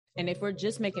And if we're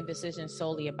just making decisions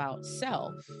solely about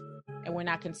self, and we're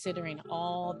not considering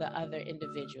all the other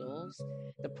individuals,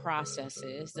 the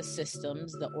processes, the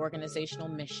systems, the organizational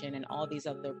mission, and all these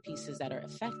other pieces that are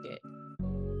affected,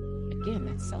 again,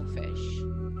 that's selfish.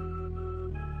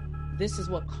 This is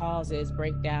what causes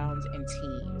breakdowns in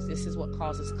teams. This is what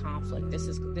causes conflict. This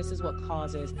is what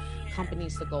causes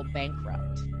companies to go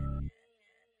bankrupt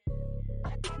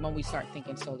when we start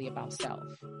thinking solely about self.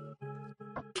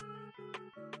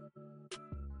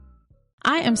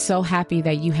 I am so happy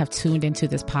that you have tuned into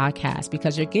this podcast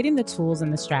because you're getting the tools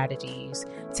and the strategies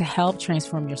to help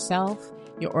transform yourself,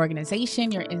 your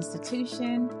organization, your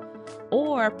institution,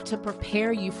 or to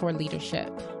prepare you for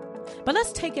leadership. But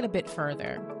let's take it a bit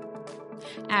further.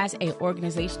 As an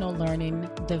organizational learning,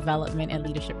 development, and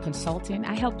leadership consultant,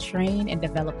 I help train and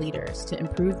develop leaders to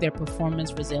improve their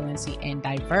performance, resiliency, and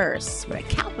diverse, with a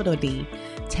capital D,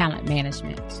 talent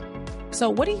management. So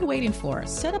what are you waiting for?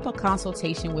 Set up a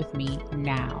consultation with me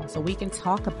now so we can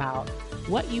talk about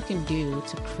what you can do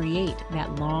to create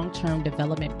that long-term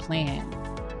development plan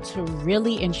to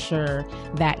really ensure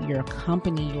that your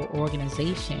company, your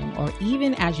organization, or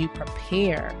even as you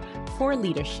prepare for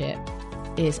leadership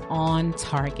is on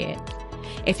target.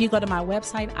 If you go to my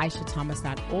website,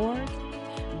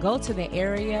 aishathomas.org, go to the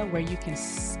area where you can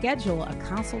schedule a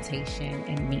consultation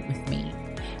and meet with me.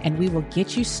 And we will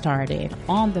get you started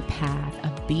on the path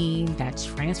of being that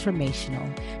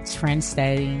transformational,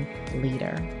 trend-setting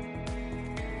leader.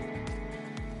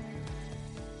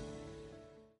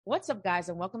 What's up, guys,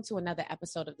 and welcome to another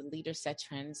episode of the Leader Set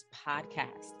Trends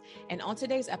podcast. And on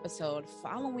today's episode,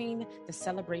 following the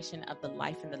celebration of the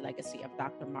life and the legacy of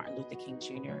Dr. Martin Luther King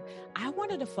Jr., I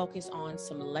wanted to focus on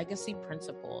some legacy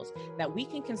principles that we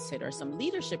can consider, some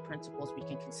leadership principles we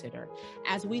can consider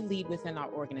as we lead within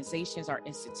our organizations, our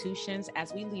institutions,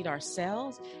 as we lead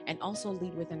ourselves, and also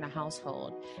lead within the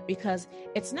household. Because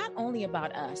it's not only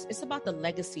about us, it's about the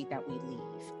legacy that we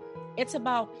leave. It's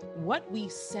about what we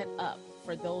set up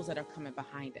for those that are coming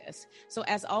behind us. So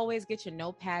as always, get your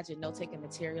notepads, your note-taking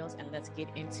materials, and let's get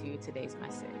into today's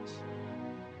message.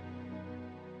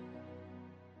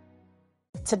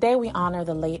 Today, we honor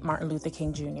the late Martin Luther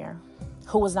King Jr.,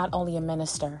 who was not only a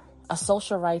minister, a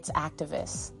social rights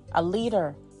activist, a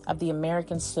leader of the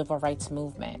American Civil Rights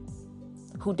Movement,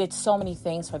 who did so many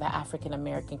things for the African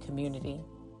American community.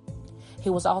 He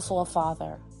was also a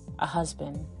father, a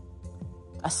husband,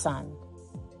 a son.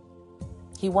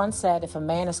 He once said, if a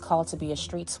man is called to be a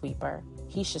street sweeper,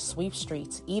 he should sweep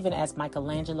streets, even as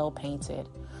Michelangelo painted,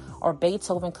 or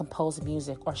Beethoven composed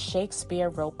music, or Shakespeare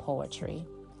wrote poetry.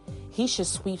 He should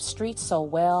sweep streets so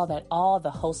well that all the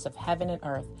hosts of heaven and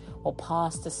earth will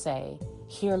pause to say,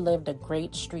 here lived a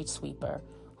great street sweeper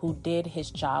who did his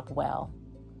job well.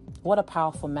 What a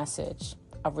powerful message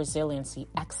of resiliency,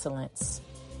 excellence,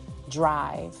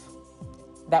 drive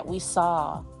that we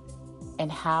saw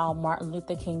and how Martin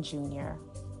Luther King Jr.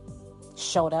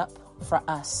 showed up for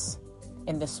us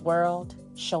in this world,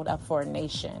 showed up for a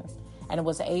nation, and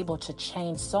was able to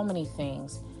change so many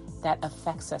things that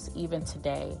affects us even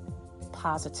today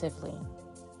positively.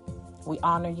 We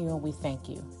honor you and we thank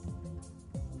you.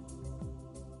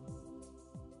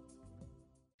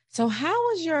 So how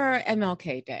was your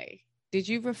MLK Day? Did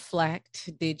you reflect?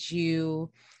 Did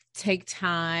you take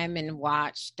time and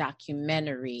watch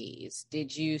documentaries?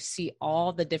 Did you see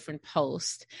all the different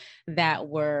posts that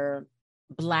were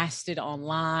blasted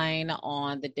online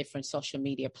on the different social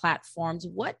media platforms?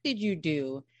 What did you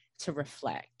do to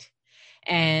reflect?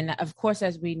 And of course,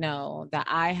 as we know, the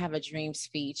I Have a Dream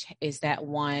speech is that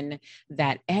one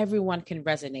that everyone can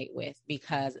resonate with,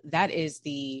 because that is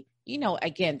the,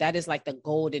 again, that is like the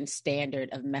golden standard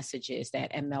of messages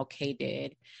that MLK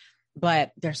did.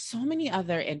 But there's so many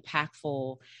other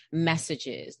impactful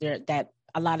messages there that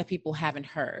a lot of people haven't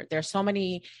heard. There's so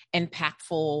many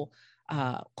impactful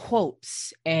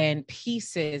quotes and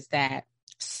pieces that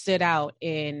stood out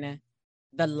in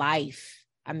the life.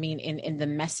 I mean, in the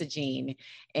messaging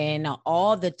and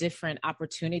all the different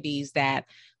opportunities that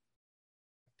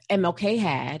MLK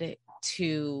had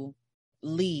to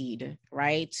lead,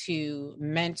 right? To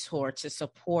mentor, to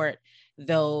support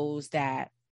those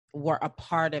that were a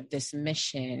part of this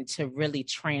mission to really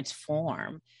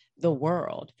transform the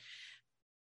world.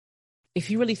 If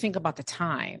you really think about the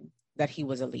time that he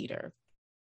was a leader,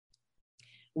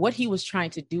 what he was trying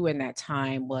to do in that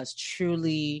time was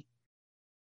truly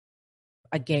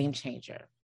a game changer.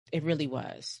 It really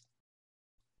was.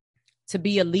 To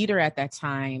be a leader at that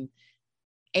time,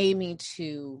 aiming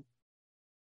to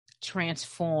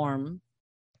transform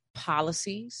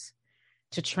policies,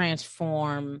 to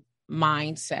transform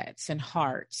mindsets and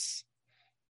hearts,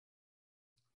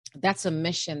 that's a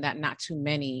mission that not too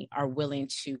many are willing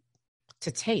to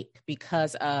take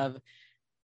because of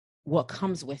what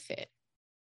comes with it.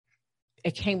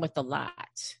 It came with a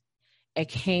lot. It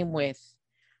came with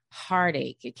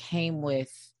heartache. It came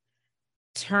with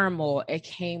turmoil. It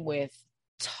came with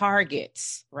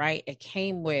targets, right? It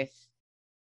came with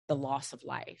the loss of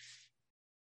life.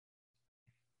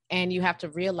 And you have to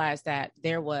realize that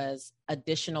there was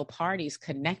additional parties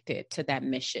connected to that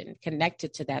mission,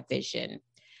 connected to that vision,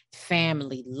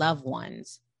 family, loved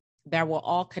ones that were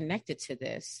all connected to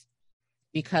this.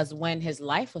 Because when his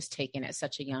life was taken at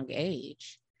such a young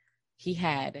age, he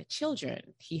had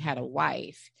children, he had a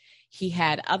wife, he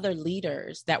had other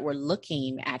leaders that were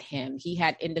looking at him. He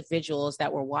had individuals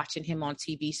that were watching him on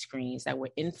TV screens that were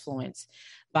influenced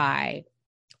by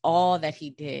all that he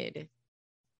did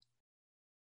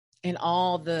and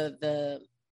all the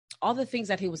things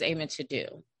that he was aiming to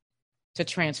do to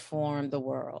transform the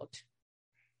world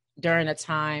during a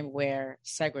time where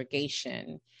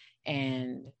segregation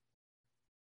and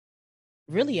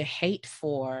really a hate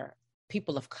for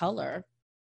people of color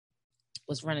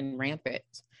was running rampant.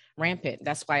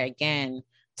 That's why, again,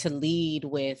 to lead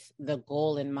with the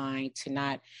goal in mind, to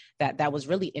not that was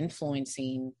really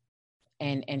influencing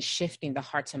and shifting the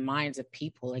hearts and minds of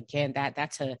people. Again,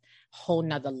 that's a whole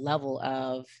nother level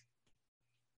of,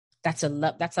 that's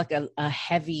like a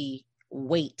heavy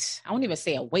weight. I won't even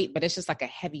say a weight, but it's just like a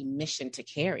heavy mission to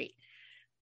carry.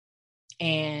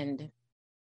 And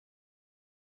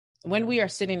when we are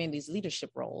sitting in these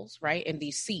leadership roles, right, in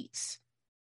these seats,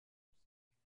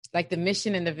 like the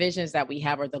mission and the visions that we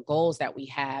have or the goals that we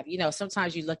have, you know,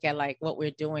 sometimes you look at like what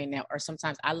we're doing now, or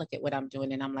sometimes I look at what I'm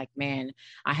doing and I'm like, man,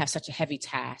 I have such a heavy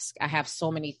task. I have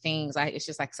so many things. It's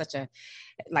just like such a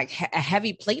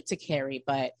heavy plate to carry.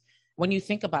 But when you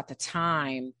think about the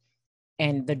time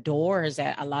and the doors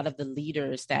that a lot of the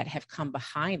leaders that have come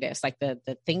behind us, like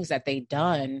the things that they've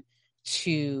done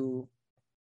to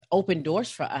open doors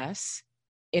for us,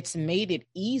 it's made it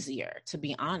easier, to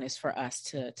be honest, for us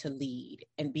to lead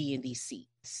and be in these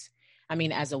seats. I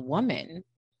mean, as a woman,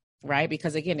 right?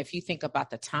 Because again, if you think about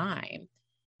the time,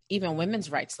 even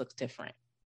women's rights look different.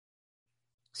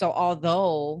 So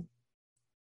although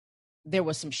there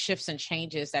were some shifts and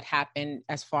changes that happened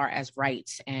as far as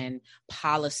rights and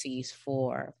policies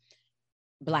for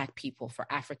Black people, for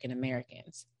African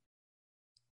Americans,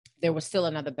 there was still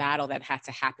another battle that had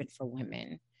to happen for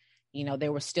women. You know,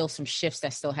 there were still some shifts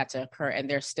that still had to occur, and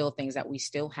there's still things that we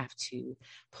still have to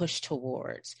push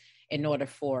towards in order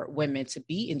for women to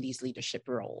be in these leadership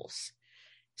roles.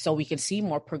 So we can see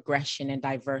more progression and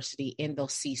diversity in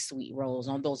those C-suite roles,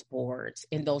 on those boards,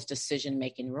 in those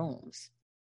decision-making rooms.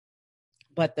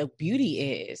 But the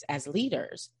beauty is, as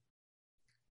leaders,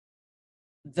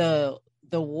 the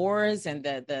wars and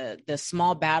the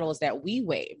small battles that we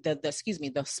wage,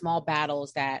 the small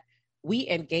battles that we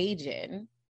engage in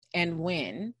and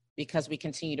win because we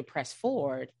continue to press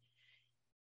forward,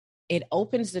 it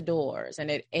opens the doors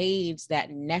and it aids that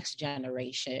next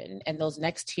generation and those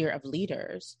next tier of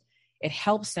leaders. It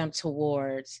helps them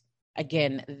towards,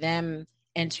 again, them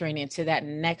entering into that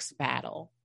next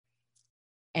battle.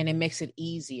 And it makes it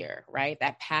easier, right?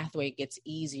 That pathway gets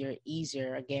easier.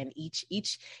 Again,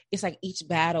 it's like each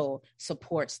battle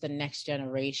supports the next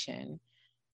generation.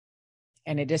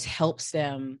 And it just helps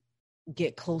them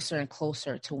get closer and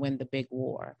closer to win the big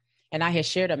war. And I had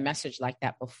shared a message like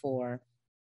that before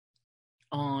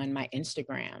on my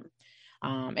Instagram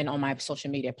and on my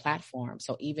social media platform.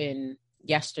 So even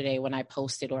yesterday when I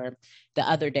posted, or the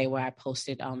other day where I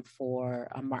posted for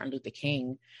Martin Luther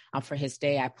King, for his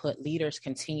day, I put, leaders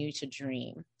continue to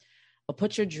dream, but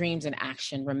put your dreams in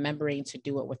action, remembering to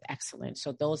do it with excellence.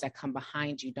 So those that come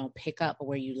behind you don't pick up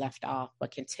where you left off,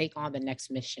 but can take on the next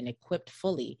mission equipped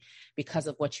fully because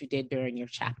of what you did during your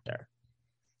chapter,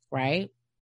 right?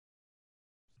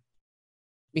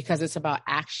 Because it's about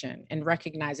action and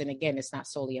recognizing, again, it's not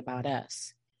solely about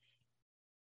us.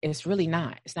 It's really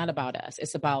not. It's not about us.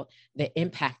 It's about the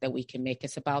impact that we can make.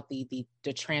 It's about the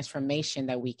transformation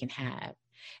that we can have.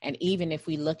 And even if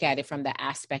we look at it from the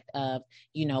aspect of,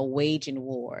 you know, waging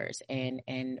wars and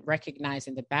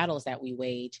recognizing the battles that we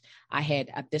wage, I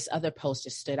had this other post that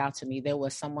stood out to me. There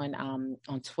was someone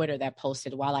on Twitter that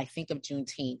posted, while I think of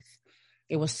Juneteenth,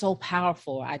 it was so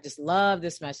powerful. I just love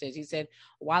this message. He said,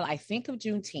 while I think of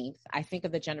Juneteenth, I think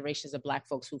of the generations of Black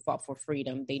folks who fought for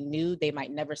freedom. They knew they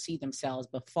might never see themselves,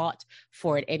 but fought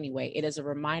for it anyway. It is a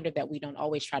reminder that we don't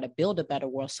always try to build a better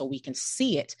world so we can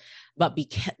see it, but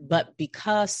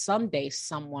because someday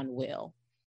someone will.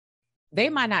 They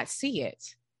might not see it.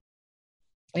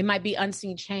 It might be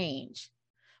unseen change,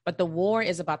 But the war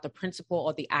is about the principle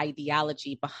or the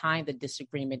ideology behind the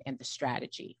disagreement and the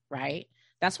strategy, right?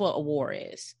 That's what a war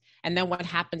is. And then what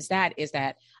happens is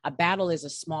that a battle is a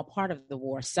small part of the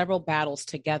war. Several battles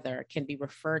together can be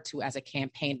referred to as a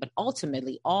campaign, but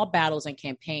ultimately all battles and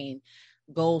campaign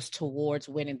goes towards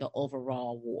winning the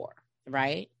overall war,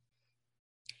 right?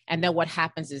 And then what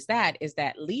happens is that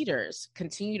leaders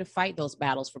continue to fight those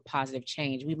battles for positive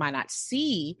change. We might not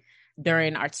see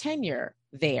during our tenure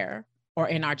there or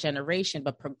in our generation,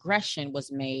 but progression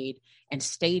was made and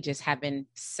stages have been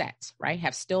set, right?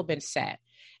 Have still been set.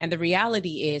 And the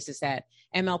reality is that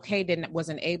MLK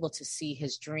wasn't able to see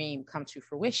his dream come to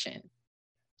fruition,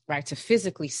 right? To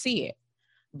physically see it,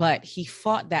 but he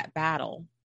fought that battle.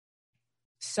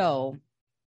 So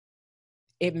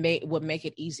it would make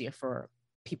it easier for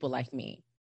people like me,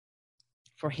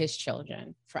 for his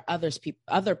children, for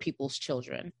other people's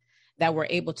children that were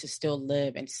able to still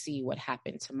live and see what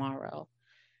happened tomorrow,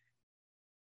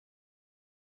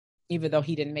 even though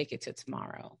he didn't make it to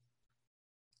tomorrow.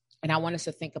 And I want us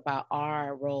to think about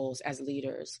our roles as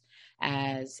leaders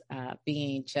as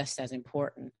being just as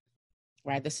important,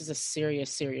 right? This is a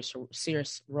serious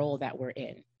role that we're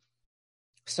in.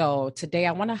 So today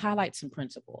I want to highlight some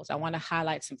principles. I want to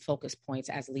highlight some focus points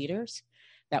as leaders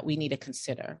that we need to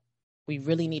consider. We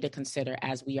really need to consider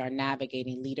as we are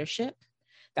navigating leadership,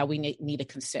 that we need to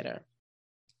consider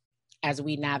as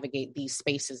we navigate these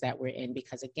spaces that we're in.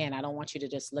 Because again, I don't want you to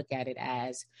just look at it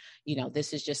as,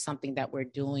 this is just something that we're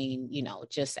doing,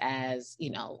 just as,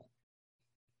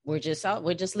 we're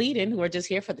just leading. We're just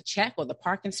here for the check or the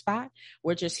parking spot.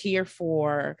 We're just here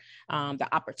for the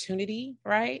opportunity,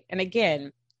 right? And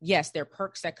again, yes, there are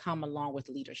perks that come along with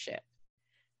leadership.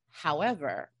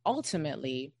 However,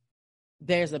 ultimately,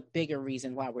 there's a bigger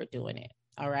reason why we're doing it,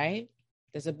 all right?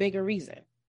 There's a bigger reason.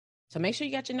 So make sure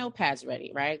you got your notepads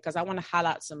ready, right? Because I want to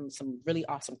highlight some really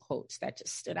awesome quotes that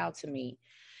just stood out to me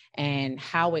and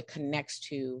how it connects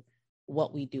to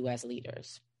what we do as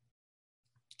leaders.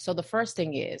 So the first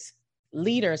thing is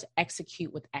leaders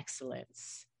execute with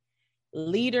excellence.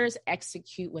 Leaders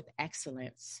execute with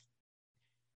excellence.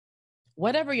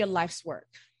 Whatever your life's work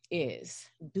is,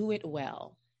 do it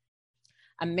well.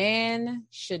 A man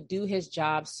should do his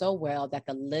job so well that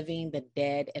the living, the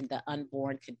dead, and the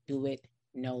unborn could do it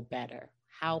no better.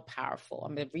 How powerful.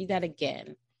 I'm going to read that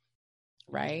again,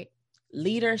 right?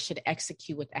 Leaders should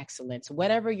execute with excellence.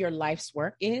 Whatever your life's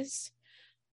work is,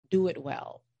 do it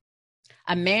well.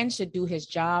 A man should do his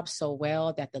job so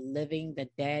well that the living, the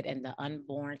dead, and the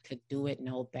unborn could do it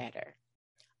no better.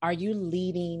 Are you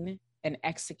leading and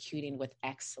executing with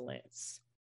excellence?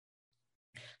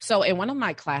 So in one of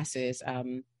my classes,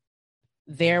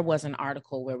 there was an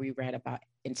article where we read about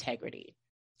integrity.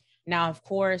 Now, of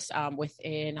course,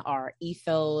 within our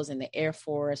ethos in the Air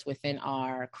Force, within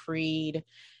our creed,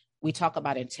 we talk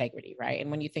about integrity, right?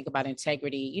 And when you think about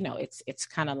integrity, it's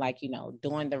kind of like,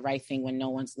 doing the right thing when no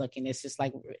one's looking. It's just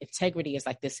like integrity is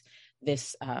like this,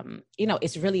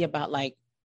 it's really about like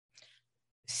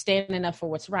standing up for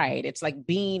what's right. It's like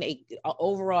being a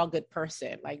overall good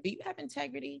person. Like, do you have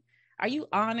integrity? Are you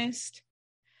honest?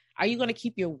 Are you going to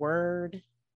keep your word?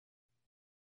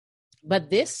 But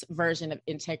this version of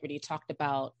integrity talked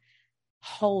about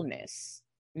wholeness,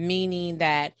 meaning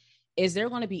that is there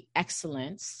going to be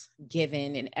excellence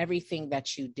given in everything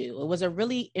that you do? It was a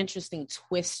really interesting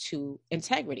twist to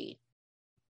integrity.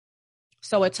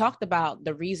 So it talked about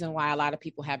the reason why a lot of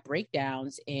people have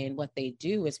breakdowns in what they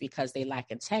do is because they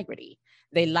lack integrity.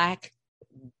 They lack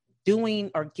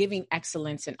doing or giving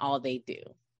excellence in all they do.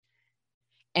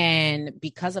 And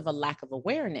because of a lack of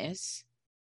awareness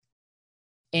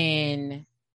in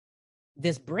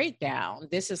this breakdown,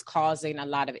 this is causing a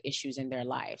lot of issues in their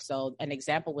life. So an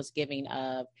example was giving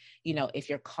of, if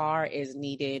your car is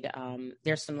needed,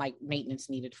 there's some like maintenance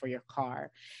needed for your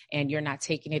car and you're not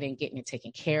taking it and getting it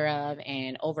taken care of.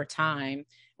 And over time,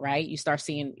 right, you start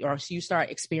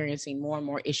experiencing more and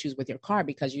more issues with your car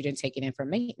because you didn't take it in for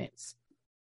maintenance.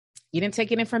 You didn't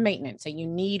take it in for maintenance and you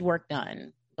need work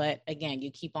done. But again,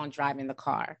 you keep on driving the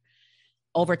car.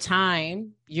 Over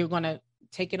time, you're going to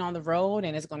take it on the road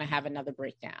and it's going to have another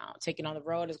breakdown. Take it on the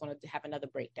road is going to have another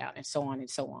breakdown, and so on and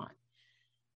so on.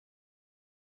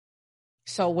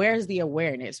 So where's the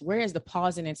awareness? Where is the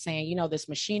pausing and saying, this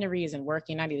machinery isn't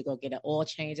working. I need to go get an oil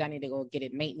change. I need to go get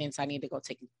it maintenance. I need to go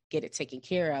get it taken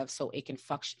care of so it can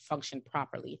function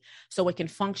properly. So it can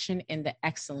function in the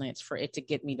excellence for it to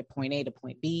get me to point A to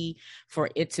point B, for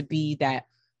it to be that,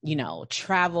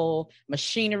 travel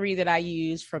machinery that I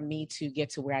use for me to get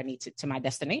to where I need to my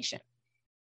destination.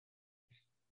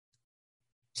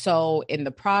 So in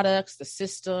the products, the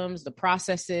systems, the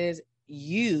processes,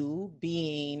 you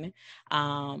being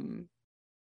that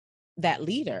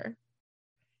leader,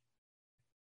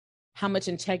 how much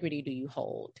integrity do you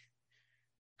hold?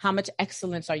 How much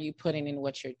excellence are you putting in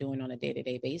what you're doing on a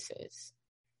day-to-day basis?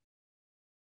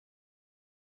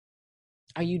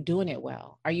 Are you doing it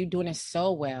well? Are you doing it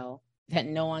so well that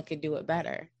no one could do it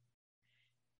better?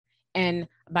 And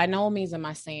by no means am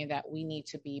I saying that we need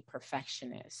to be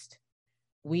perfectionist.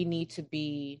 We need to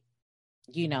be,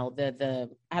 I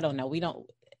don't know,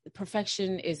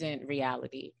 perfection isn't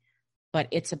reality, but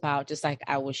it's about, just like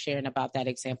I was sharing about that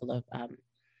example of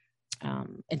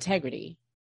integrity.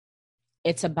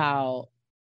 It's about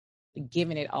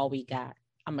giving it all we got.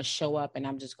 I'm going to show up and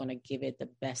I'm just going to give it the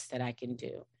best that I can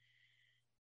do.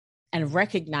 And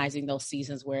recognizing those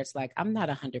seasons where it's like, I'm not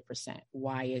 100%.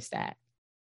 Why is that?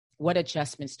 What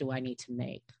adjustments do I need to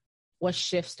make? What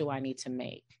shifts do I need to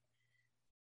make?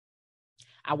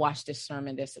 I watched this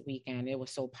sermon this weekend. It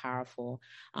was so powerful.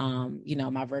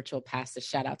 My virtual pastor,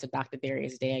 shout out to Dr.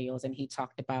 Darius Daniels, and he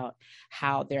talked about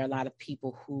how there are a lot of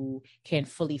people who can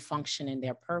fully function in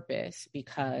their purpose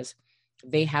because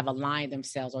they have aligned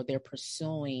themselves, or they're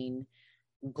pursuing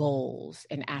goals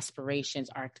and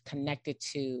aspirations are connected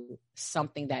to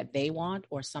something that they want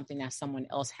or something that someone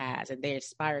else has, and they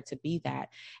aspire to be that.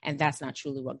 And that's not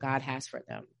truly what God has for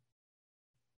them.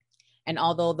 And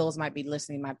although those might be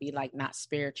like not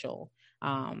spiritual,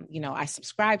 I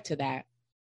subscribe to that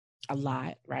a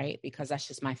lot, right? Because that's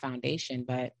just my foundation.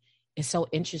 But it's so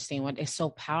interesting, it's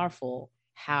so powerful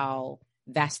how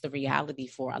that's the reality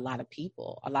for a lot of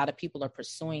people. A lot of people are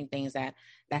pursuing things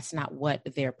that's not what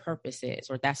their purpose is,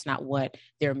 or that's not what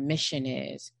their mission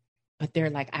is. But they're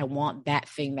like, I want that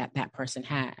thing that person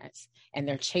has. And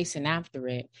they're chasing after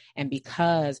it. And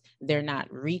because they're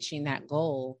not reaching that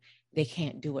goal, they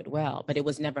can't do it well. But it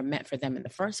was never meant for them in the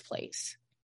first place.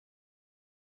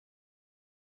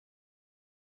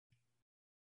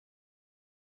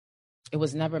 It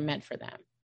was never meant for them.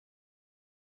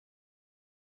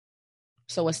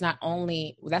 So it's not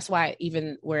only, that's why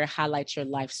even where it highlights your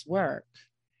life's work,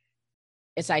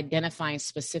 it's identifying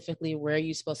specifically where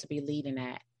you're supposed to be leading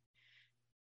at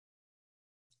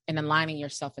and aligning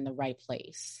yourself in the right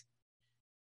place.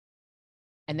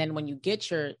 And then when you get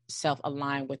yourself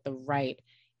aligned with the right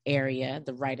area,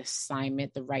 the right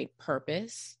assignment, the right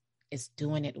purpose, it's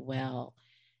doing it well,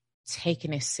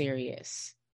 taking it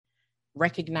serious,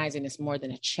 recognizing it's more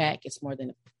than a check, it's more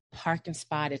than a parking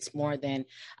spot, it's more than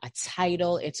a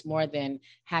title, it's more than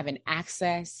having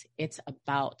access. It's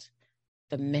about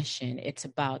the mission, it's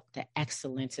about the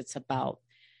excellence, it's about,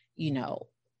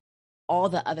 all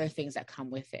the other things that come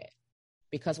with it.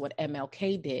 Because what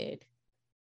MLK did,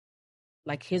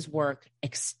 like, his work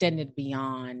extended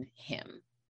beyond him.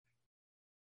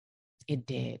 It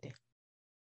did.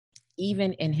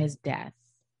 Even in his death,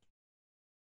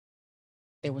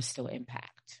 there was still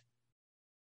impact.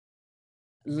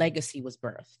 Legacy was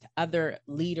birthed. Other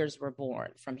leaders were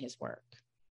born from his work,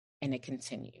 and it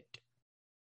continued.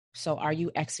 So are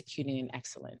you executing in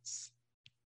excellence?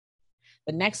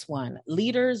 The next one,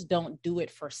 leaders don't do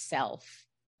it for self.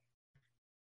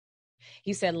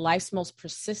 He said, life's most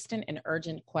persistent and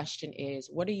urgent question is,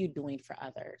 what are you doing for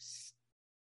others?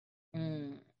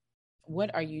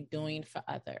 What are you doing for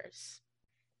others?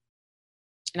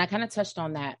 And I kind of touched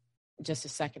on that just a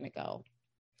second ago.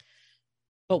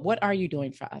 But what are you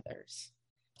doing for others?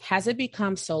 Has it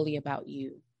become solely about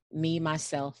you, me,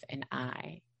 myself, and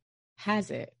I? Has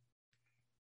it?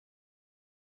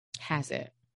 Has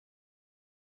it?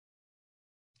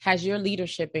 Has your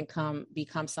leadership become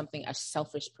something, a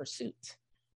selfish pursuit?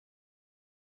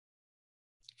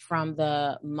 From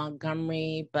the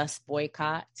Montgomery bus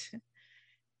boycott,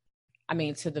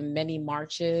 to the many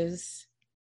marches,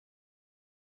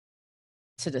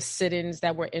 to the sit-ins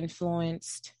that were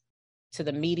influenced, to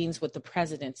the meetings with the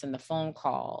presidents and the phone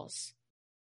calls,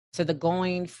 to the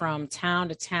going from town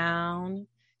to town,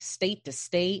 state to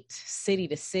state, city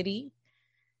to city.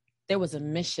 There was a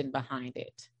mission behind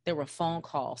it. There were phone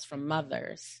calls from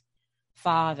mothers,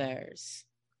 fathers.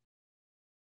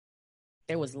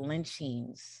 There was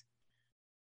lynchings.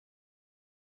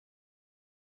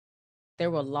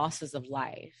 There were losses of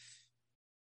life.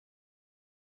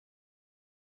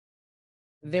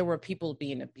 There were people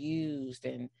being abused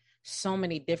and so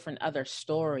many different other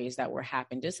stories that were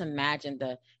happening. Just imagine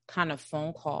the kind of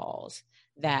phone calls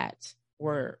that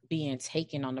were being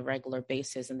taken on a regular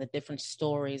basis and the different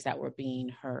stories that were being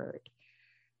heard.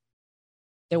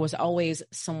 There was always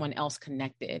someone else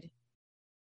connected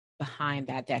behind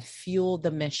that fueled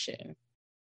the mission.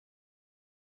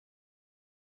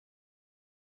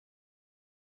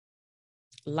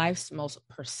 Life's most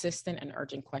persistent and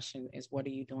urgent question is, what are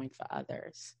you doing for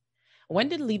others? When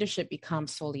did leadership become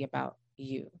solely about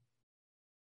you?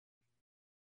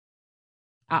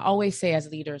 I always say, as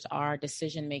leaders, our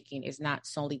decision making is not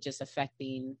solely just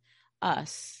affecting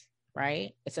us,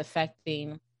 right? It's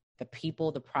affecting the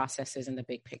people, the processes, and the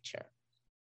big picture.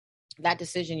 That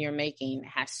decision you're making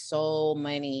has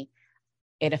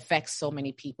it affects so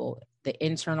many people: the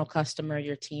internal customer,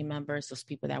 your team members, those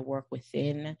people that work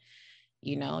within,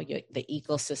 the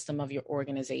ecosystem of your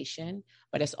organization,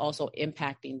 but it's also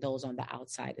impacting those on the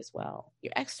outside as well,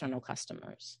 your external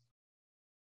customers.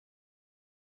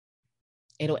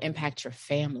 It'll impact your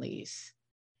families.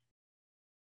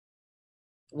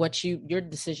 Your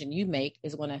decision you make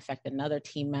is going to affect another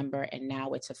team member, and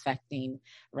now it's affecting,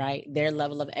 right, their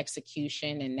level of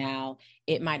execution, and now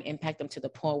it might impact them to the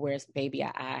point where it's, baby,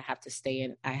 I have to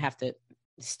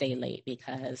stay late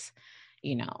because,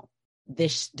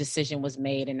 this decision was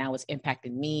made and now it's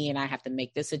impacting me, and I have to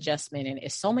make this adjustment, and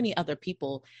it's so many other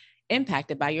people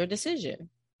impacted by your decision.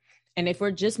 And if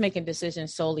we're just making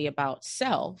decisions solely about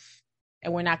self,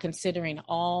 and we're not considering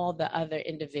all the other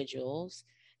individuals,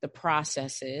 the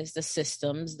processes, the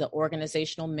systems, the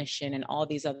organizational mission, and all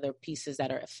these other pieces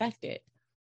that are affected,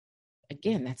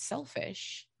 again, that's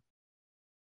selfish.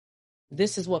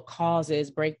 This is what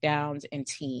causes breakdowns in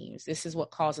teams. This is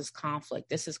what causes conflict.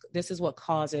 This is what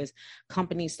causes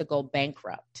companies to go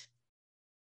bankrupt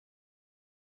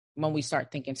when we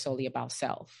start thinking solely about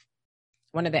self.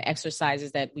 One of the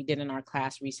exercises that we did in our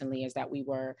class recently is that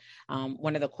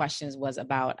one of the questions was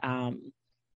about,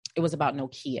 it was about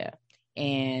Nokia.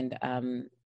 And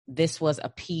this was a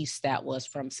piece that was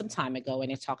from some time ago,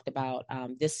 and it talked about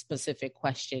this specific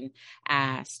question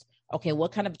asked, okay,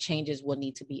 what kind of changes will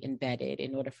need to be embedded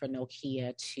in order for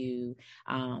Nokia to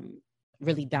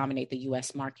really dominate the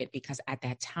US market? Because at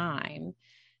that time,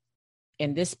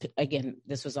 and this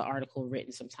was an article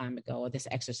written some time ago, or this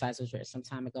exercise was written some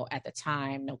time ago. At the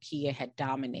time, Nokia had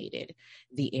dominated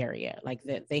the area,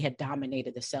 they had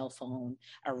dominated the cell phone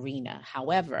arena.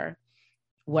 However,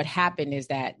 what happened is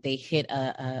that they hit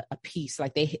a piece,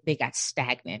 they got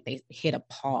stagnant. They hit a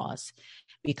pause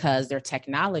because their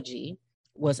technology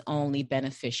was only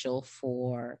beneficial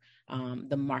for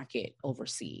the market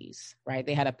overseas, right?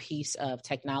 They had a piece of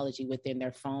technology within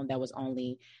their phone that was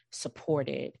only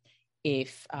supported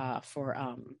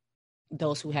for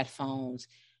those who had phones,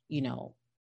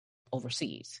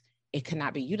 overseas. It could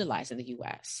not be utilized in the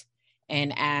US.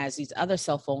 And as these other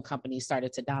cell phone companies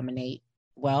started to dominate,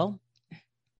 well,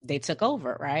 they took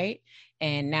over, right?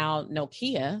 And now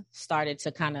Nokia started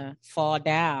to kind of fall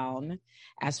down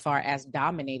as far as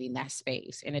dominating that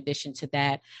space. In addition to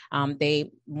that, they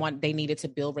needed to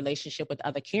build relationship with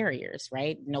other carriers,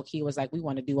 right? Nokia was like, we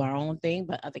want to do our own thing,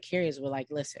 but other carriers were like,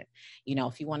 listen,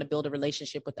 if you want to build a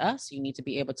relationship with us, you need to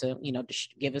be able to,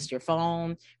 give us your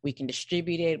phone. We can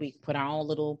distribute it. We can put our own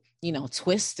little,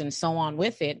 twist and so on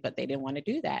with it, but they didn't want to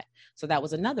do that. So that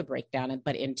was another breakdown.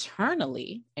 But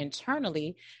internally,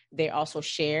 they also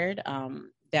shared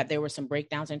that there were some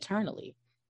breakdowns internally.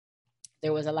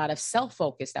 There was a lot of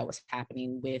self-focus that was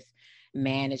happening with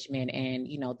management and,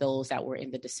 those that were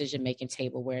in the decision-making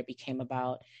table, where it became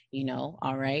about,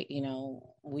 all right,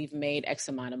 we've made X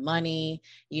amount of money,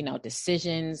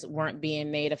 decisions weren't being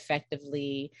made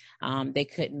effectively. They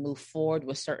couldn't move forward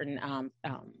with certain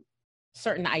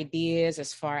ideas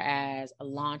as far as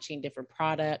launching different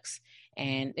products.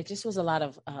 And it just was a lot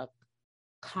of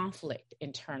conflict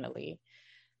internally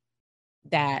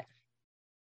that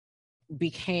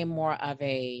became more of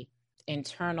a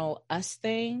internal us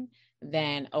thing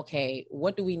than, okay,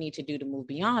 what do we need to do to move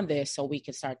beyond this so we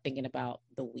can start thinking about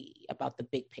the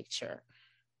big picture?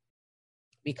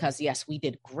 Because yes, we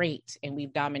did great and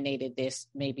we've dominated this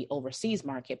maybe overseas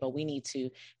market, but we need to,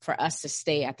 for us to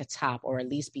stay at the top or at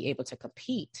least be able to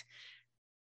compete,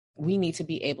 we need to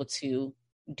be able to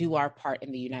do our part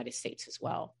in the United States as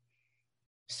well.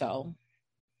 So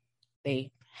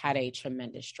they had a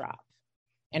tremendous drop.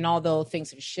 And although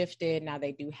things have shifted, now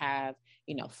they do have,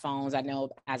 phones. I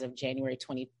know as of January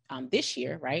 20 this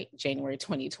year, right? January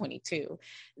 2022,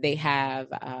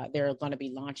 they're going to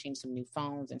be launching some new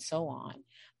phones and so on.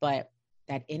 But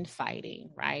that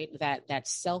infighting, right? That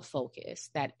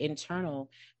self-focus, that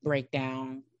internal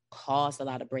breakdown caused a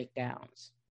lot of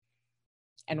breakdowns.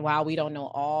 And while we don't know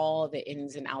all the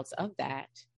ins and outs of that,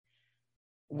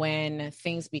 when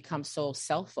things become so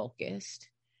self-focused,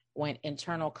 when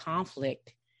internal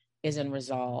conflict isn't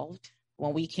resolved,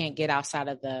 when we can't get outside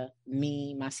of the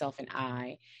me, myself, and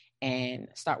I, and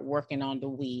start working on the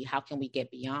we, how can we get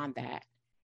beyond that?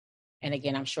 And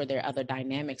again, I'm sure there are other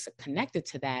dynamics connected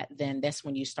to that. Then that's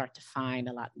when you start to find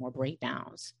a lot more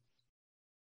breakdowns.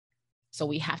 So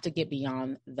we have to get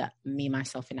beyond the me,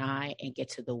 myself, and I and get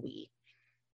to the we.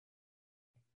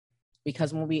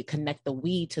 Because when we connect the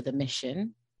we to the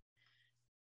mission,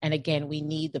 and again, we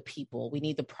need the people, we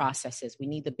need the processes, we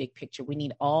need the big picture, we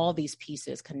need all these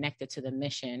pieces connected to the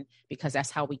mission, because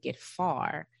that's how we get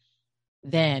far.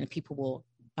 Then people will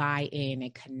buy in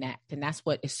and connect. And that's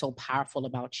what is so powerful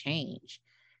about change.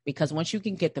 Because once you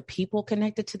can get the people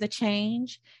connected to the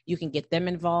change, you can get them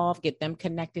involved, get them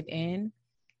connected in,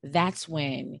 that's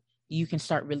when you can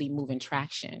start really moving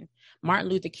traction. Martin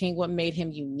Luther King, what made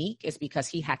him unique is because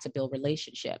he had to build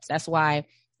relationships. That's why,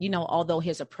 although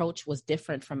his approach was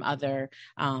different from other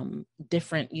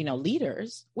different,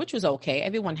 leaders, which was okay.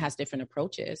 Everyone has different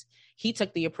approaches. He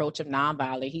took the approach of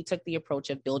nonviolent. He took the approach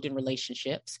of building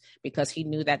relationships because he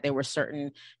knew that there were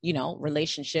certain,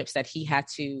 relationships that he had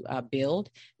to build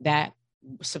that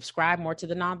subscribe more to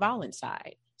the nonviolent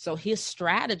side. So his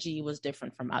strategy was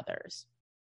different from others.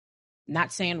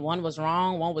 Not saying one was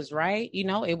wrong, one was right.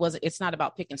 It's not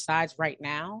about picking sides right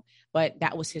now, but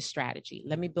that was his strategy.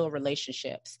 Let me build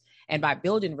relationships. And by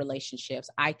building relationships,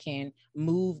 I can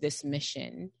move this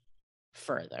mission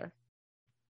further.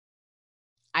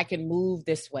 I can move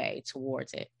this way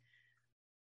towards it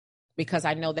because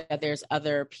I know that there's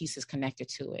other pieces connected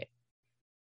to it.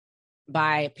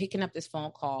 By picking up this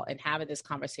phone call and having this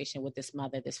conversation with this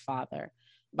mother, this father,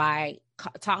 by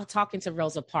talking to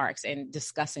Rosa Parks and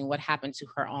discussing what happened to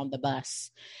her on the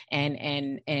bus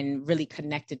and really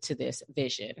connected to this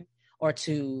vision or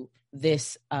to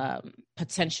this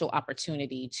potential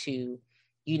opportunity to,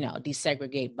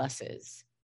 desegregate buses,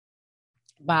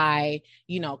 by,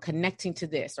 connecting to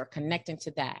this or connecting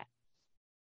to that,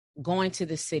 going to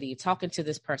the city, talking to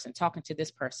this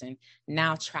person,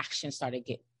 now traction started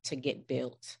to get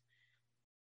built.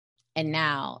 And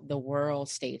now the world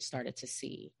stage started to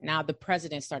see. Now the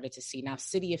president started to see. Now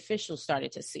city officials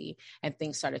started to see, and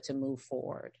things started to move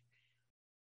forward.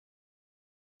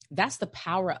 That's the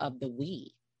power of the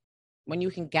we, when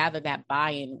you can gather that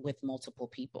buy-in with multiple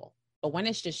people. But when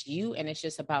it's just you and it's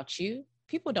just about you,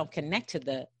 people don't connect to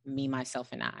the me, myself,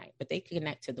 and I, but they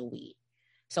connect to the we.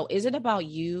 So is it about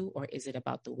you or is it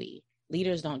about the we?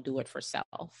 Leaders don't do it for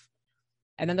self.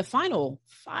 And then the final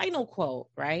quote,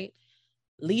 right?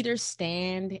 Leaders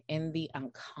stand in the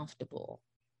uncomfortable.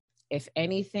 If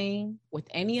anything, with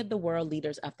any of the world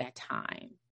leaders of that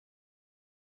time,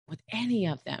 with any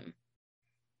of them,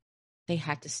 they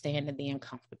had to stand in the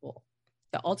uncomfortable.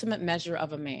 The ultimate measure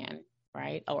of a man,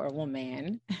 right, or a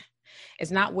woman,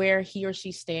 is not where he or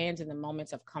she stands in the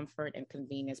moments of comfort and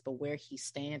convenience, but where he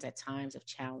stands at times of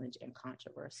challenge and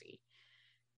controversy.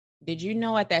 Did you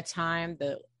know at that time,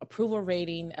 the approval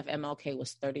rating of MLK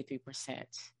was 33%?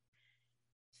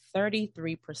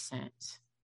 33%.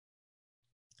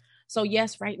 So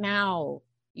yes, right now,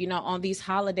 on these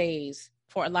holidays,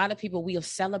 for a lot of people, we'll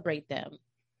celebrate them.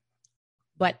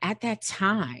 But at that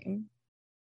time,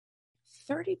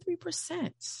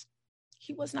 33%,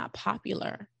 he was not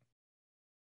popular.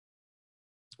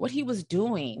 What he was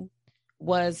doing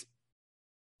was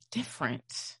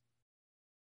different.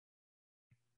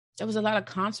 There was a lot of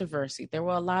controversy. There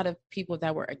were a lot of people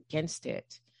that were against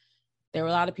it. There were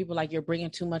a lot of people like, you're bringing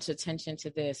too much attention to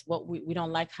this. We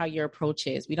don't like how your approach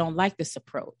is. We don't like this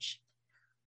approach.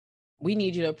 We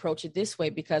need you to approach it this way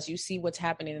because you see what's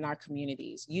happening in our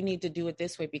communities. You need to do it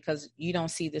this way because you don't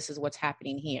see this is what's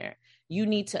happening here. You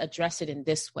need to address it in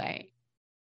this way.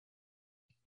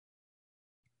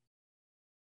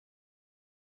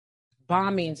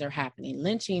 Bombings are happening.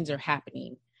 Lynchings are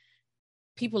happening.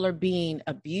 People are being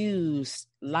abused.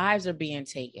 Lives are being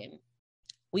taken.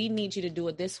 We need you to do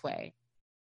it this way.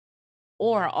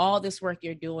 Or all this work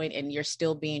you're doing and you're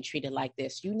still being treated like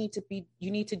this. You need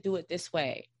to do it this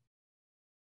way.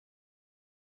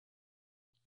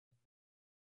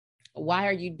 Why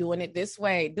are you doing it this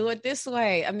way? Do it this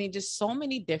way. I mean, just so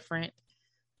many different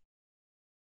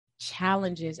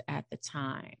challenges at the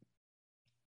time.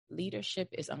 Leadership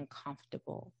is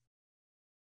uncomfortable.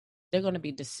 There are going to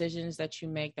be decisions that you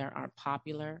make that aren't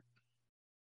popular.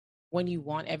 When you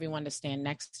want everyone to stand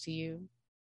next to you,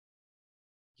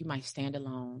 you might stand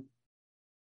alone.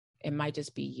 It might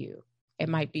just be you. It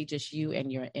might be just you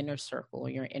and your inner circle or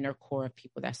your inner core of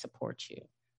people that support you.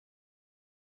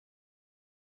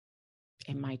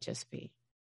 It might just be.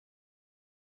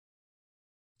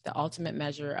 The ultimate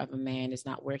measure of a man is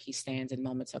not where he stands in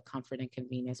moments of comfort and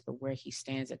convenience, but where he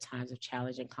stands at times of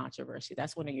challenge and controversy.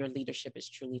 That's when your leadership is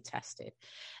truly tested.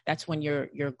 That's when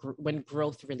when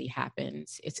growth really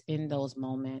happens. It's in those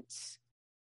moments.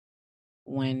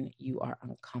 when you are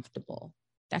uncomfortable.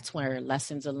 That's where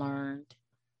lessons are learned.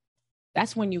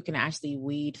 That's when you can actually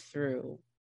weed through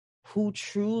who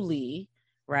truly,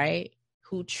 right?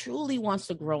 Who truly wants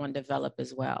to grow and develop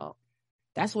as well.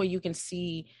 That's where you can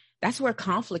see, that's where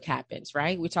conflict happens,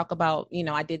 right? We talk about,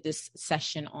 I did this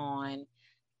session on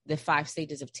the 5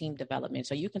 stages of team development.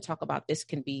 So you can talk about, this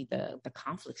can be the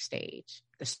conflict stage,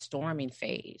 the storming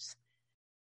phase,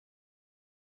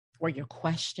 where you're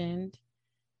questioned,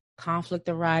 conflict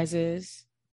arises,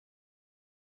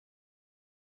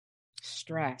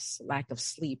 stress, lack of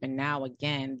sleep. And now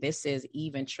again, this is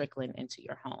even trickling into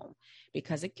your home,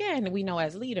 because again, we know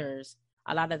as leaders,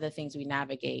 a lot of the things we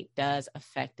navigate does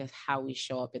affect us, how we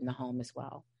show up in the home as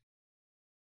well.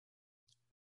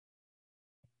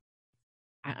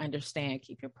 I understand,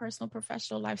 keep your personal,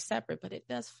 professional life separate, but it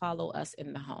does follow us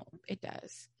in the home. It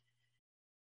does.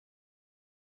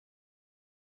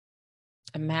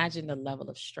 Imagine the level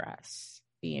of stress,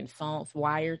 being phone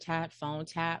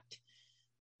tapped,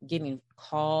 getting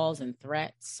calls and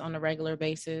threats on a regular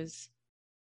basis,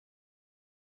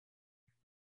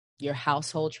 your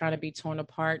household trying to be torn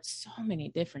apart, so many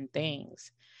different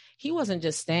things. He wasn't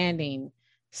just standing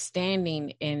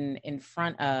in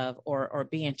front of or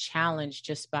being challenged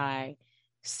just by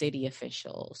city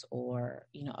officials or,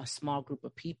 a small group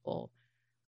of people,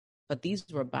 but this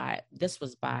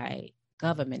was by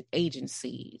government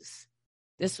agencies.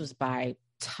 This was by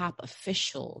top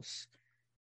officials.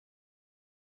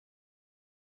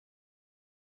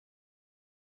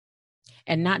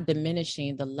 And not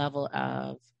diminishing the level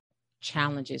of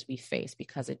challenges we face,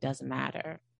 because it does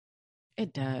matter.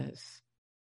 It does.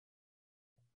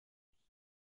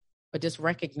 But just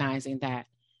recognizing that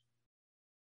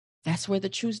that's where the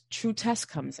true test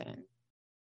comes in.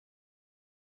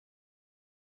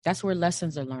 That's where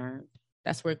lessons are learned.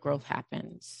 That's where growth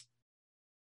happens.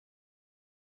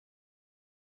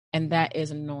 And that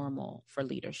is normal for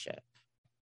leadership.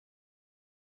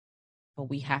 But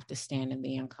we have to stand in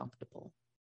the uncomfortable.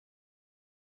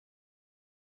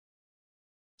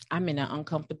 I'm in an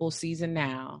uncomfortable season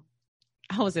now.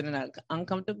 I was in an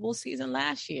uncomfortable season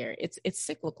last year. It's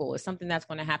cyclical. It's something that's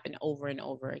going to happen over and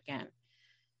over again.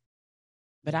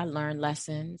 But I learned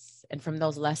lessons. And from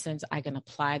those lessons, I can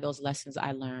apply those lessons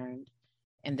I learned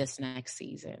in this next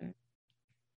season.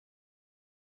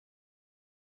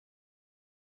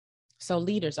 So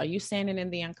leaders, are you standing in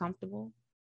the uncomfortable?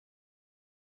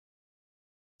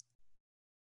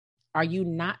 Are you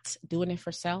not doing it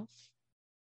for self?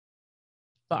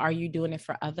 But are you doing it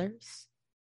for others?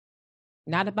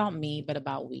 Not about me, but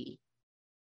about we.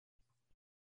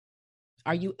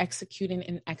 Are you executing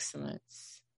in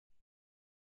excellence?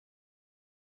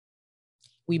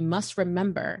 We must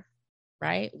remember,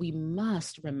 right? We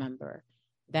must remember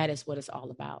that is what it's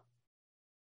all about.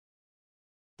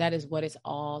 That is what it's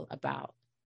all about.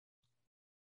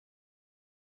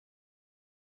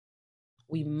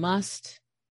 We must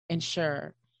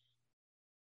ensure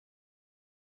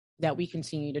that we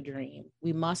continue to dream.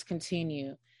 We must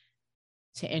continue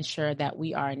to ensure that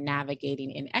we are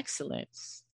navigating in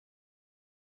excellence.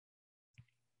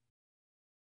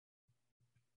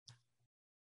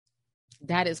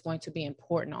 That is going to be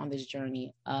important on this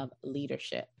journey of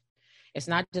leadership. It's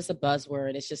not just a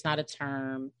buzzword. It's just not a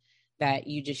term that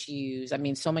you just use. I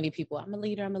mean, so many people, I'm a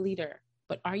leader.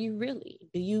 But are you really?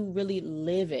 Do you really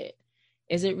live it?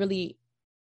 Is it really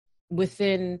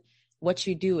within what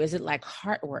you do? Is it like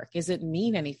heart work? Does it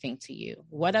mean anything to you?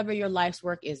 Whatever your life's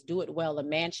work is, do it well. A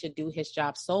man should do his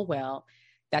job so well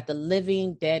that the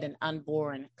living, dead, and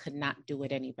unborn could not do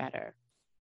it any better.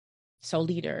 So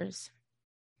leaders,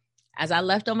 as I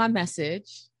left on my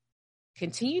message,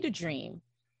 continue to dream,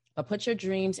 but put your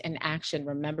dreams in action,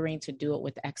 remembering to do it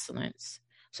with excellence.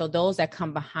 So those that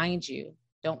come behind you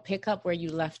don't pick up where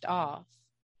you left off,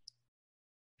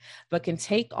 but can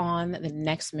take on the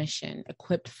next mission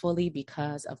equipped fully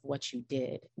because of what you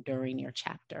did during your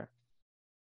chapter.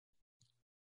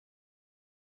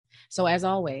 So as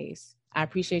always, I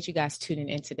appreciate you guys tuning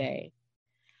in today.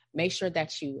 Make sure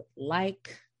that you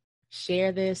like,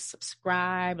 share this,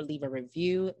 subscribe, leave a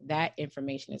review. That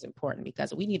information is important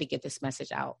because we need to get this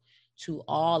message out to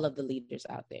all of the leaders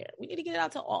out there. We need to get it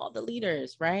out to all the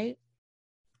leaders, right?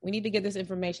 We need to get this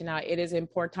information out. It is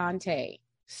importante,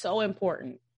 so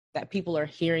important that people are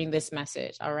hearing this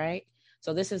message, all right?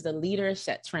 So this is the Leaders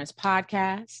Set Trends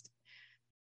podcast.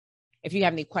 If you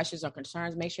have any questions or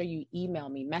concerns, make sure you email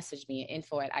me, message me at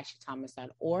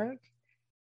info@aishathomas.org.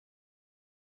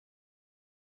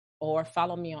 Or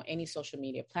follow me on any social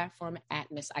media platform at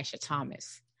Miss Aisha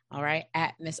Thomas. All right,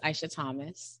 at Miss Aisha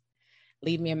Thomas.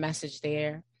 Leave me a message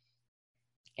there.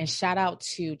 And shout out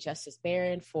to Justice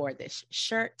Barron for this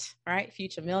shirt, right?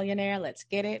 Future millionaire. Let's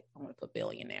get it. I'm going to put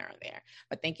billionaire on there.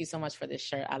 But thank you so much for this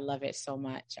shirt. I love it so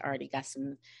much. I already got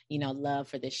some, love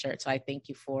for this shirt. So I thank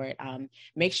you for it.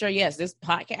 Make sure, yes, this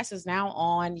podcast is now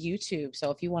on YouTube.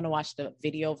 So if you want to watch the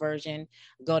video version,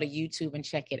 go to YouTube and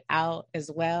check it out as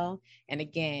well. And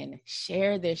again,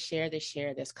 share this,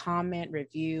 comment,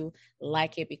 review,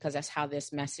 like it, because that's how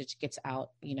this message gets out,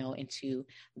 into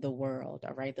the world,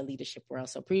 all right, the leadership world.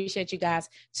 So appreciate you guys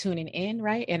tuning in,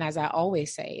 right? And as I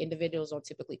always say, individuals don't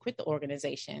typically quit the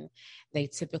organization. They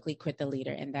typically quit the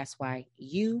leader. And that's why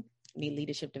you need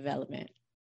leadership development.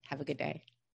 Have a good day.